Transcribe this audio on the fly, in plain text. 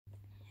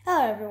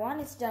Hello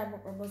everyone, it's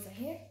Bedrock Edition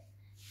here.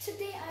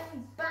 Today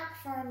I'm back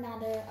for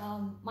another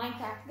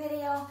Minecraft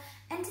video,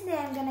 and today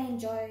I'm gonna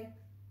enjoy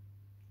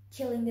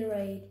killing the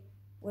raid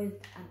with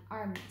an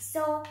army.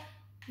 So,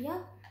 yeah,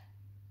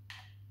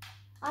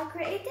 I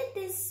created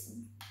this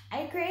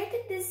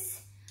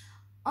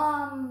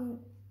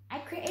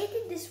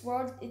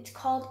world. It's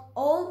called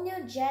All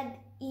New Gen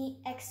E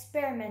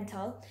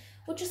Experimental,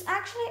 which was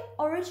actually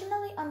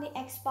originally on the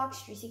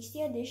Xbox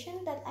 360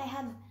 edition that I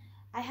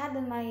had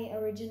in my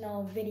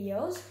original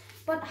videos,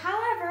 but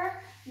however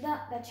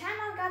the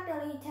channel got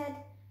deleted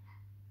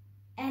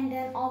and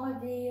then all my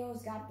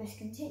videos got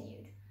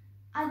discontinued.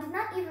 I did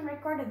not even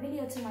record a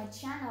video to the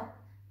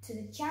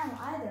channel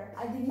either.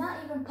 I did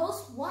not even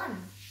post one.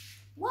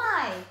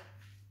 Why?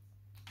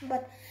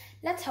 But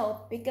let's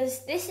hope,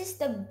 because this is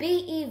the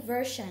BE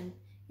version.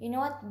 You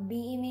know what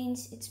BE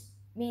means? It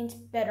means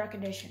Bedrock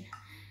Edition.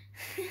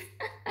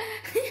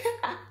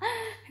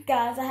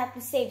 Guys, I have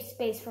to save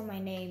space for my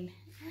name.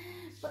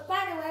 But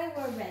by the way,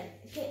 we're ready.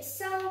 Okay,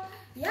 so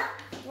yeah,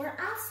 we're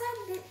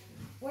outside.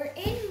 We're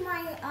in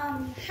my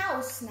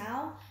house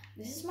now.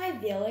 This is my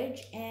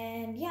village,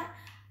 and yeah,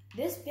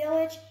 this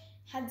village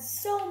has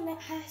so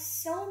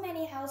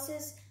many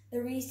houses.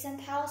 The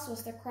recent house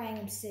was the crying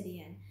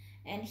obsidian,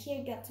 and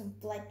here got some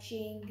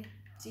fletching.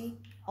 See,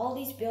 all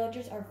these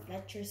villagers are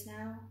fletchers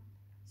now.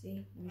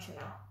 See, let me show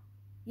you.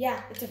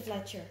 Yeah, it's a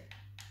fletcher.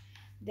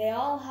 They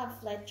all have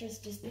fletchers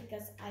just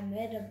because I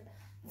made a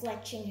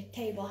fletching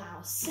table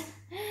house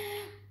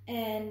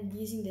and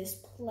using this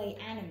play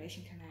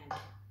animation command.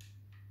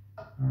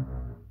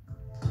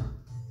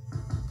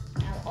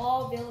 Now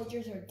all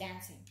villagers are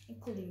dancing,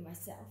 including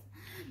myself.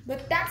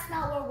 But that's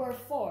not what we're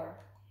for.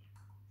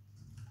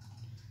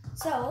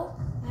 So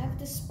I have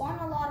to spawn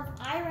a lot of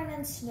iron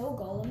and snow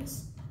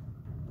golems.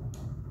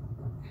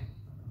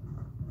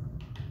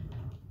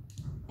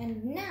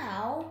 And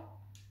now,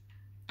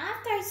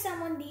 after I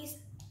summon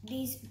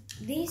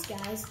these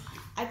guys,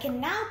 I can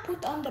now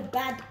put on the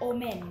Bad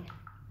Omen.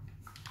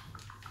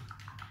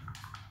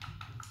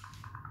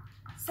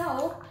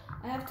 So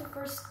I have to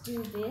first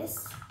do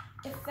this.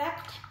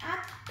 Effect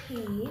at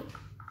P,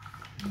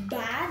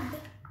 Bad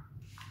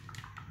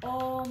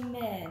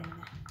Omen.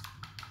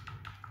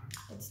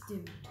 Let's do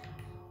it.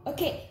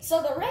 Okay,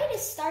 so the raid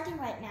is starting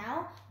right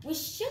now. We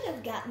should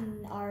have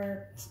gotten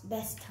our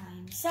best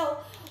time. So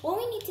what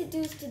we need to do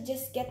is to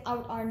just get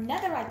out our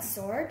netherite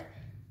sword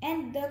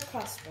and the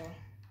crossbow.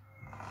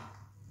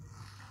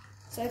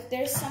 So if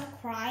there's some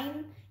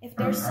crime, if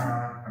there's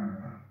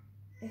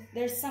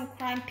some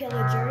crime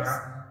pillagers,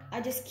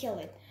 I just kill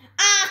it.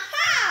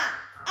 Aha!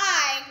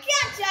 I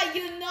gotcha,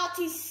 you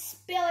naughty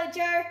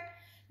pillager!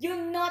 You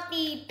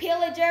naughty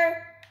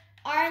pillager!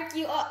 Aren't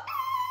you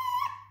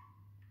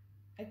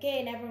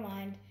Okay, never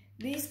mind.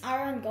 These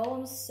iron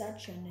golems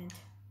such on it.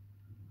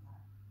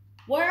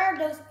 Where are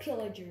those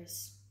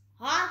pillagers?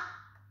 Huh?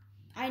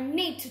 I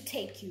need to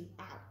take you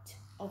out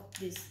of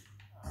this.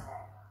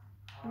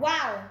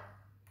 Wow.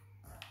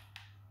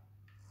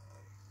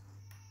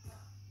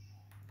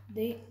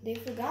 They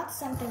forgot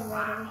something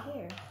right over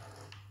here.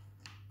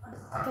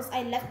 Because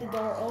I left the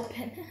door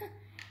open.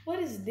 What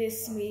is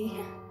this, me?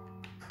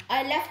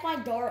 I left my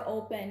door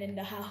open in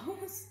the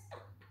house.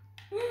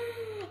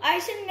 I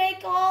should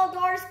make all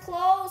doors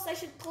closed. I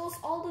should close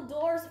all the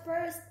doors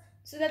first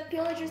so that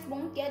pillagers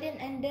won't get in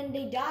and then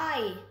they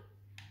die.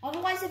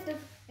 Otherwise, if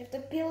the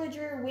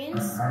pillager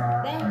wins,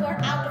 then we're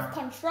out of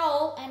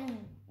control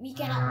and we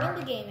cannot win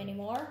the game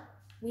anymore.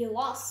 We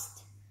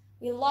lost.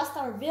 We lost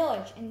our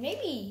village, and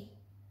maybe,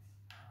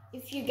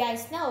 if you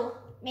guys know,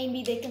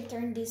 maybe they can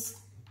turn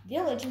this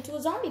village into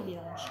a zombie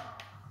village.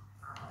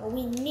 But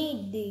we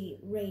need the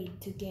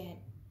raid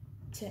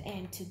to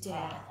end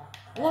today.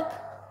 Look,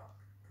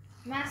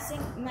 messing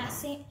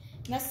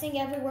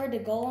everywhere. The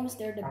golems,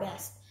 they're the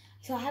best.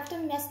 So I have to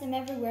mess them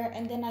everywhere,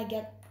 and then I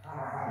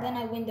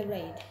win the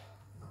raid.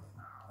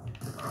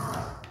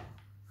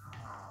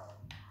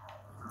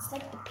 It's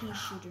like the pea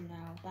shooter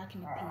now, back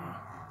in the pea.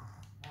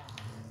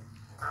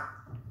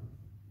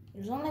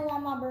 There's only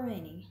one mob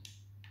remaining.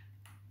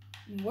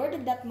 And where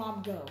did that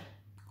mob go?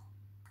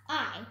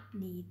 I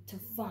need to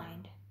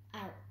find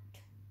out.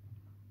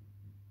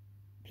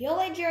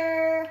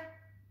 Pillager!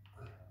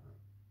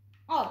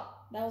 Oh,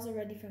 that was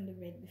already from the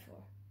raid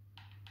before.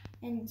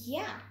 And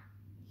yeah,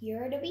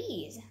 here are the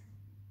bees.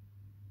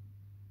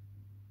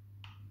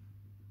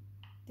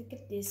 Look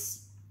at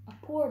this, a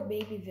poor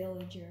baby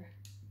villager.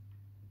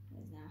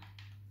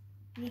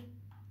 Look,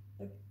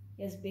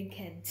 he has big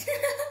heads.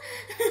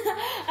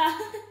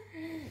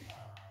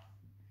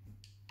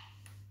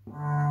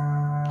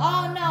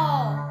 Oh no!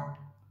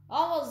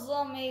 That was so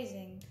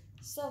amazing.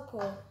 So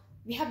cool.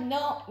 We have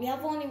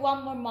only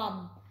one more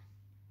mob.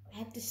 I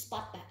have to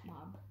spot that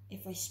mob.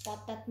 If I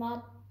spot that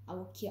mob, I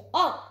will kill.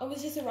 Oh, it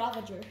was just a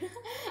ravager.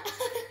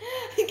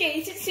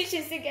 Okay, it's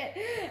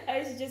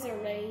just a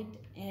raid.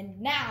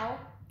 And now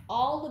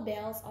all the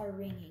bells are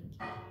ringing.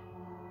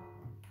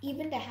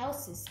 Even the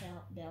houses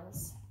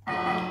bells.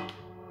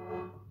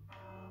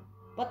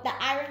 But the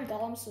iron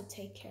golems will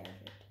take care of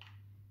it.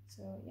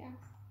 So yeah.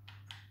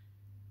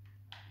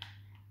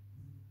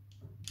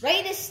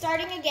 Raid is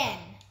starting again.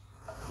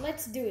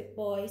 Let's do it,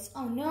 boys.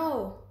 Oh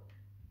no.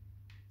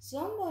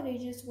 Somebody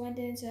just went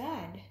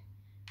inside.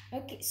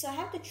 Okay, so I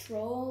have to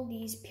troll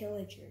these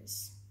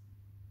pillagers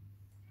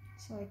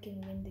so I can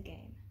win the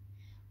game.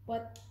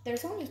 But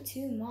there's only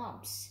 2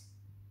 mobs.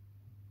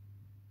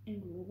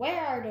 And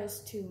where are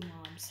those 2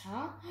 mobs,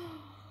 huh?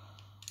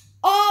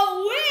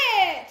 Oh,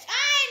 witch!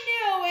 I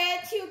knew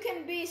it! You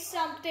can be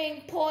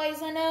something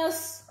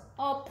poisonous.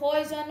 Oh,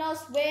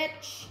 poisonous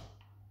witch.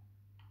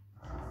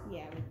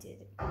 Yeah, we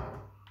did it.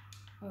 Oh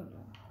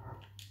no.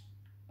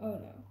 Oh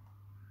no.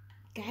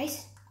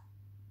 Guys,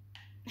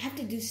 I have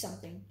to do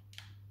something.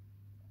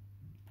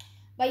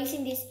 By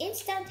using this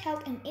instant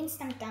health and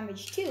instant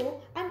damage too,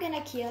 I'm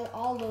gonna kill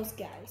all those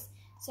guys.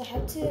 So I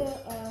have to,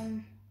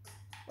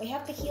 we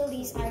have to heal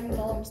these iron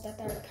golems that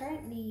are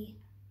currently...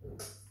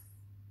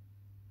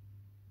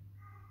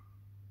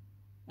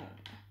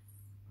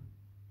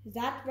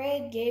 That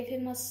raid gave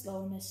him a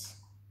slowness.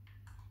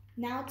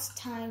 Now it's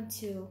time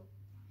to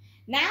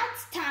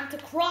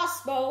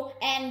crossbow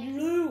and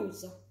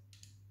lose.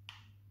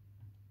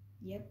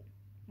 Yep,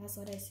 that's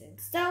what I said.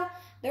 So,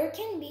 there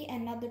can be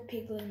another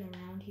piglin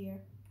around here.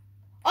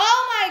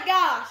 Oh my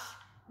gosh!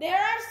 There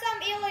are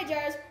some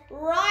illagers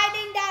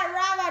riding that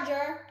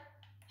ravager.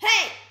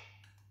 Hey!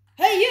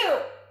 Hey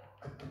you!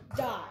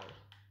 Die.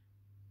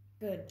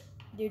 Good.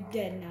 You're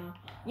dead now.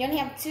 You only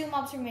have 2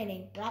 mobs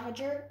remaining.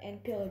 Ravager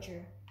and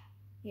pillager.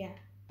 Yeah.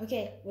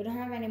 Okay, we don't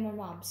have any more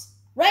mobs.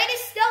 Raid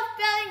is still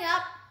filling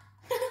up.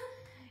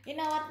 You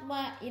know what?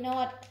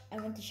 I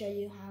want to show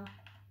you how.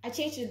 I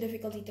changed the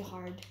difficulty to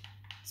hard.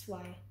 That's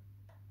why.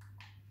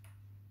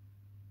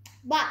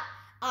 But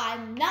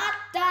I'm not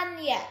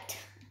done yet.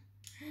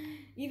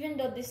 Even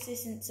though this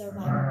isn't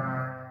survival.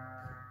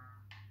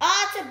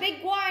 Ah, it's a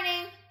big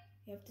warning.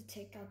 You have to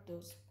take out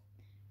those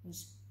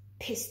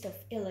pissed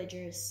off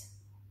illagers.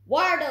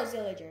 What are those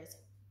illagers?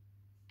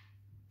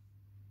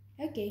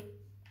 Okay.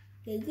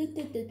 There's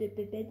illagers!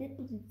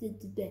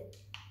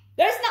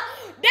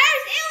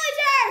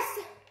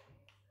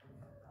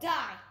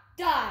 Die,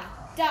 die,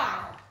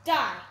 die,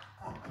 die.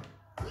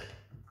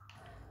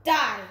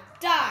 Die,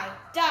 die,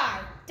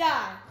 die,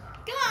 die.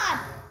 Come on!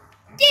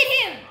 Get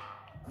him!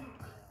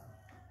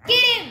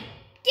 Get him!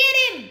 Get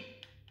him!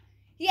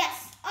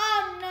 Yes!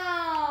 Oh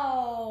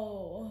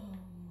no!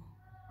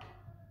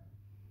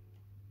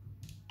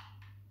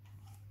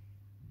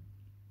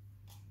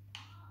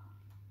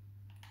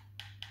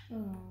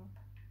 Oh.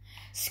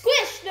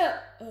 Squish the...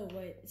 Oh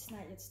wait, it's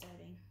not yet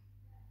starting.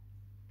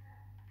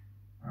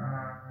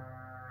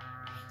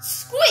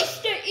 Squish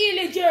the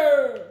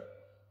illager!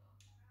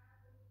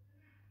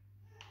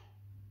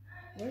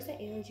 Where's the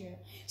illager?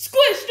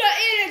 Squish the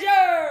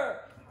illager!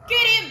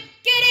 Get him!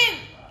 Get him!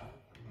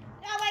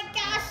 Oh my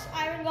gosh!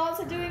 Iron golems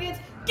are doing it!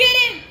 Get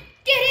him!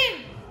 Get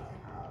him!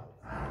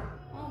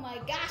 Oh my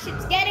gosh,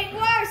 it's getting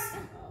worse!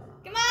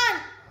 Come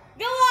on!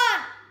 Go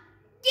on!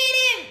 Get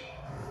him!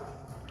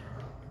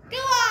 Go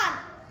on!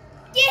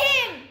 Get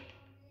him!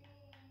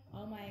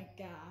 Oh my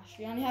gosh,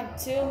 we only have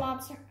 2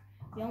 mobs.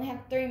 We only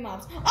have 3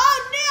 mobs.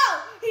 Oh no!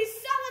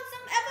 He's summoned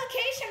some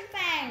evocation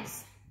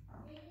fangs!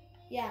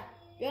 Yeah,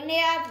 we only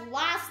have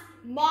last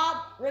mob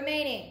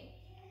remaining.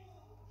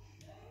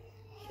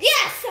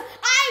 Yes!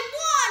 I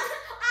won!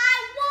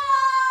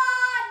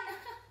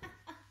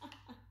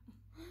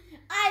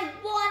 I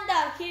won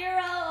the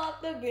hero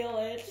of the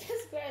village.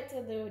 It's great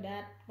to do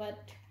that,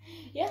 but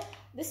yeah,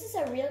 this is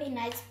a really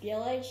nice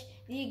village.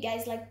 Do you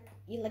guys like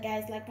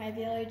my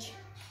village?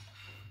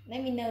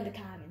 Let me know in the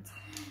comments.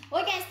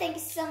 Well guys, thank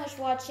you so much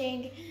for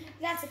watching.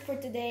 That's it for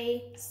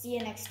today. See you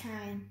next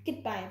time.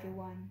 Goodbye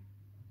everyone.